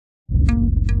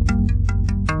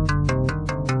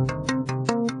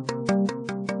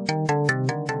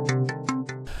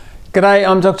G'day,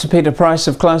 I'm Dr. Peter Price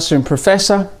of Classroom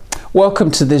Professor. Welcome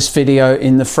to this video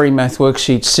in the Free Math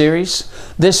Worksheet series.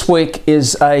 This week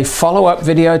is a follow-up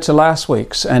video to last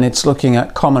week's, and it's looking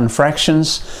at common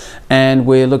fractions, and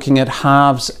we're looking at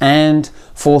halves and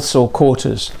fourths or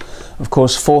quarters. Of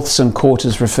course, fourths and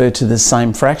quarters refer to the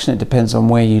same fraction. It depends on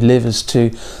where you live as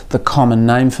to the common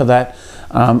name for that.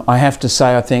 I have to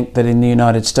say, I think that in the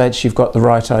United States you've got the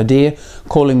right idea.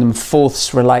 Calling them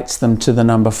fourths relates them to the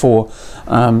number 4,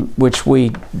 which we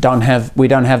don't have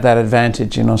that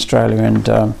advantage in Australia and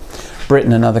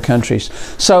Britain and other countries.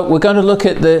 So we're going to look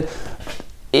at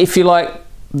if you like,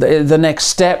 the next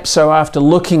step. So after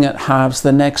looking at halves,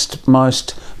 the next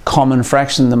most common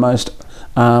fraction, the most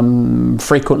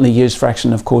frequently used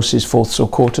fraction, of course, is fourths or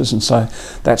quarters, and so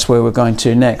that's where we're going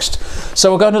to next.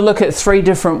 So we're going to look at 3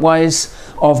 different ways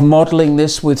of modeling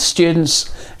this with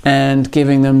students and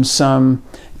giving them some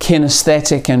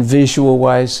kinesthetic and visual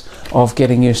ways of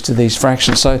getting used to these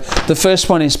fractions. So the first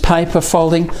one is paper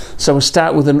folding. So we'll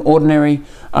start with an ordinary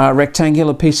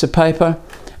rectangular piece of paper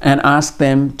and ask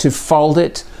them to fold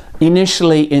it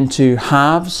initially into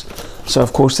halves. So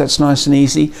of course that's nice and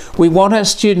easy. We want our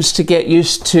students to get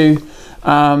used to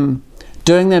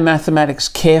doing their mathematics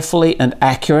carefully and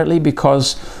accurately,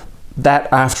 because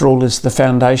that, after all, is the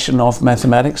foundation of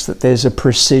mathematics, that there's a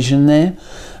precision there.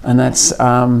 And that's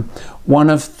one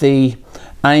of the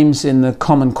aims in the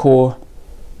Common Core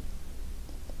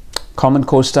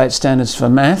State Standards for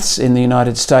Maths in the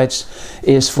United States,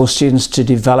 is for students to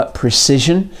develop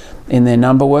precision in their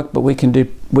number work, but we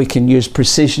can use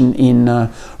precision in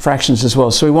fractions as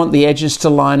well. So we want the edges to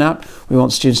line up. We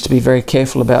want students to be very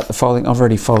careful about the folding. I've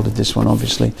already folded this one,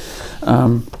 obviously.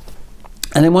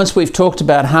 And then once we've talked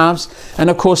about halves, and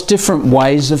of course different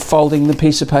ways of folding the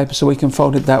piece of paper, so we can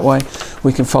fold it that way,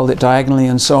 we can fold it diagonally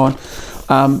and so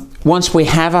on. Once we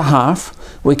have a half,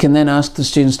 we can then ask the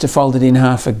students to fold it in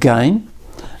half again.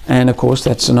 And of course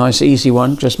that's a nice easy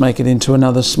one, just make it into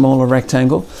another smaller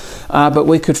rectangle. But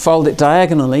we could fold it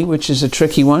diagonally, which is a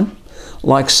tricky one,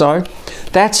 like so.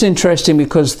 That's interesting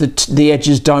because the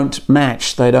edges don't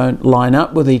match, they don't line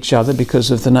up with each other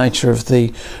because of the nature of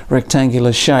the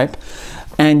rectangular shape.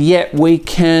 And yet we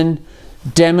can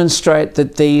demonstrate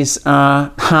that these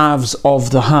are halves of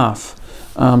the half,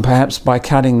 perhaps by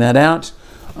cutting that out,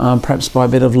 perhaps by a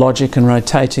bit of logic and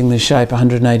rotating the shape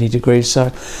 180 degrees.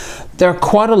 So there are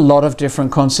quite a lot of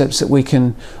different concepts that we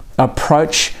can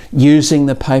approach using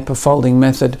the paper folding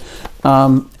method.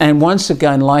 And once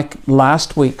again, like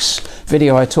last week's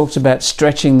video, I talked about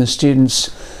stretching the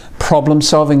students'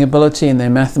 problem-solving ability and their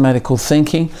mathematical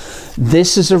thinking.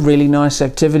 This is a really nice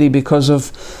activity because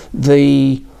of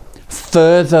the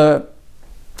further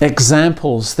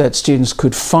examples that students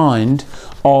could find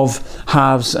of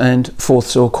halves and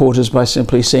fourths or quarters by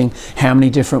simply seeing how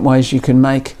many different ways you can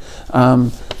make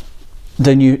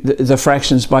the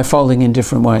fractions by folding in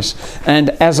different ways.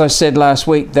 And as I said last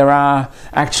week, there are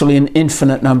actually an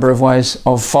infinite number of ways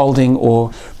of folding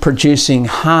or producing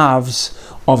halves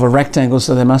of a rectangle,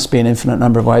 so there must be an infinite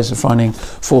number of ways of finding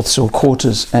fourths or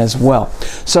quarters as well.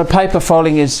 So paper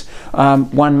folding is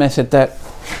one method that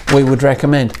we would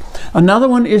recommend. Another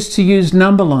one is to use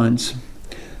number lines.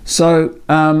 So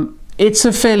it's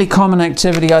a fairly common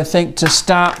activity, I think, to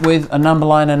start with a number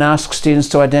line and ask students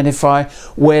to identify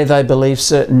where they believe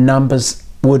certain numbers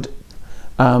would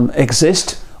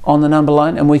exist on the number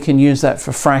line, and we can use that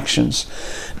for fractions.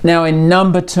 Now in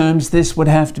number terms, this would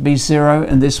have to be 0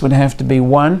 and this would have to be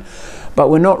 1, but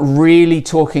we're not really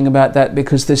talking about that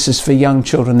because this is for young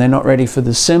children. They're not ready for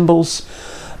the symbols.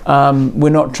 We're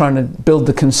not trying to build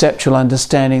the conceptual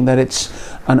understanding that it's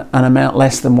an amount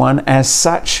less than 1 as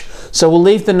such. So we'll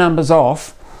leave the numbers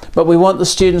off, but we want the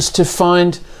students to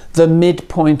find the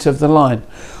midpoint of the line.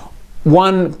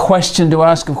 One question to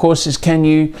ask, of course, is can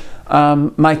you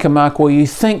make a mark where you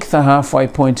think the halfway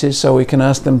point is, so we can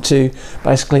ask them to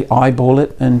basically eyeball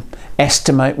it and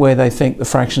estimate where they think the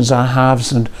fractions are,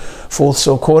 halves and fourths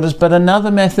or quarters. But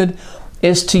another method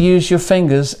is to use your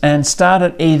fingers and start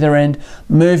at either end,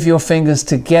 move your fingers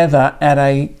together at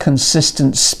a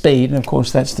consistent speed, and of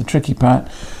course that's the tricky part,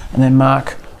 and then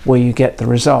mark where you get the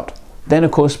result. Then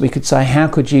of course we could say, how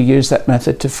could you use that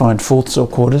method to find fourths or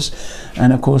quarters?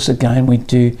 And of course again we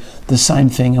do the same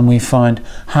thing and we find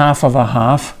half of a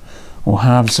half, or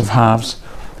halves of halves,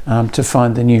 to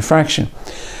find the new fraction.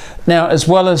 Now, as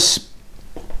well as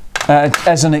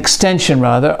an extension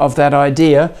rather of that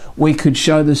idea, we could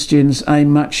show the students a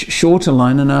much shorter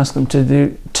line and ask them to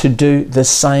do the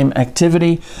same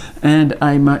activity, and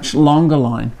a much longer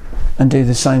line and do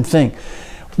the same thing.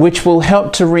 which will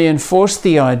help to reinforce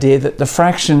the idea that the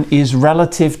fraction is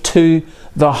relative to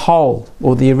the whole,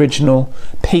 or the original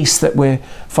piece that we're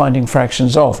finding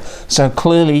fractions of. So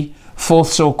clearly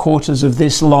fourths or quarters of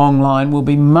this long line will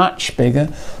be much bigger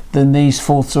than these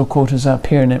fourths or quarters up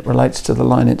here, and it relates to the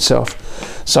line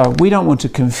itself. So we don't want to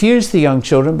confuse the young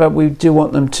children, but we do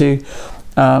want them to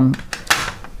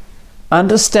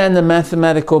understand the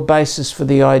mathematical basis for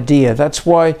the idea. That's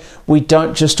why we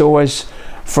don't just always,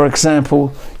 for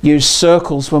example, use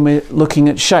circles when we're looking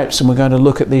at shapes, and we're going to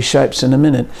look at these shapes in a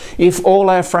minute. If all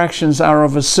our fractions are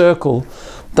of a circle,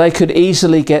 they could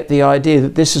easily get the idea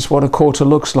that this is what a quarter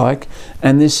looks like,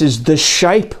 and this is the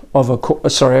shape of a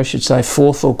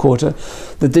fourth or quarter,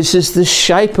 that this is the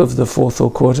shape of the fourth or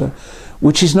quarter,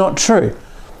 which is not true.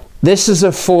 This is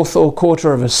a fourth or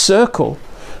quarter of a circle,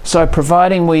 so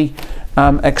providing we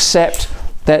accept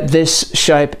that this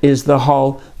shape is the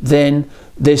whole, then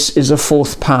this is a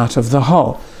fourth part of the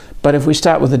whole. But if we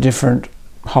start with a different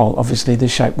whole, obviously the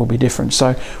shape will be different.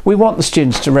 So we want the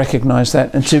students to recognize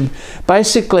that, and to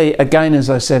basically, again, as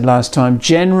I said last time,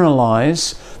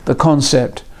 generalize the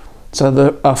concept.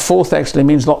 So a fourth actually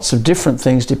means lots of different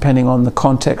things depending on the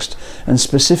context, and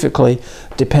specifically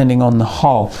depending on the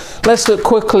whole. Let's look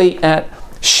quickly at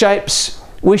shapes.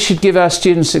 We should give our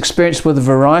students experience with a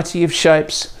variety of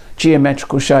shapes,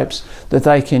 geometrical shapes, that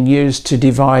they can use to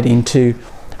divide into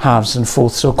halves and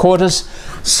fourths or quarters.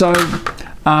 So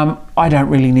I don't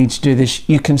really need to do this.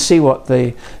 You can see what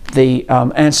the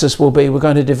answers will be. We're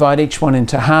going to divide each one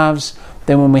into halves.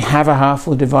 Then when we have a half,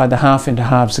 we'll divide the half into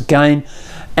halves again.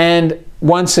 And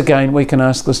once again, we can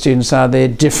ask the students, are there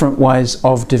different ways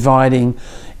of dividing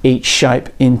each shape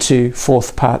into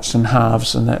fourth parts and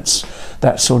halves, and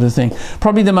that sort of thing.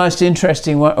 Probably the most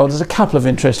interesting one, or there's a couple of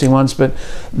interesting ones, but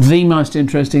the most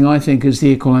interesting, I think, is the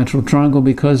equilateral triangle,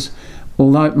 because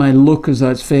although it may look as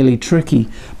though it's fairly tricky,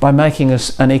 by making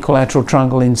an equilateral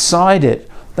triangle inside it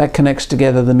that connects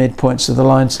together the midpoints of the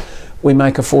lines, we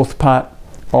make a fourth part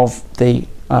of the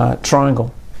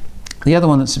triangle. The other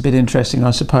one that's a bit interesting,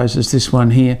 I suppose, is this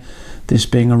one here, this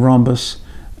being a rhombus,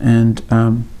 and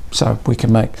so we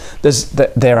can make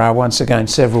there are once again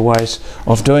several ways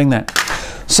of doing that.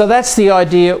 So that's the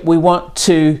idea. We want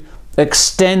to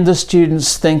extend the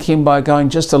students' thinking by going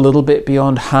just a little bit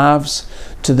beyond halves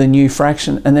to the new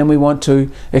fraction, and then we want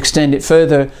to extend it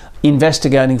further,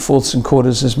 investigating fourths and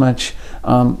quarters as much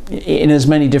in as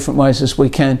many different ways as we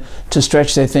can, to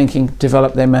stretch their thinking,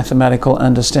 develop their mathematical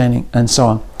understanding, and so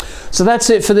on. So that's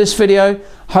it for this video.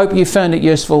 Hope you found it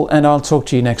useful, and I'll talk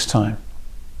to you next time.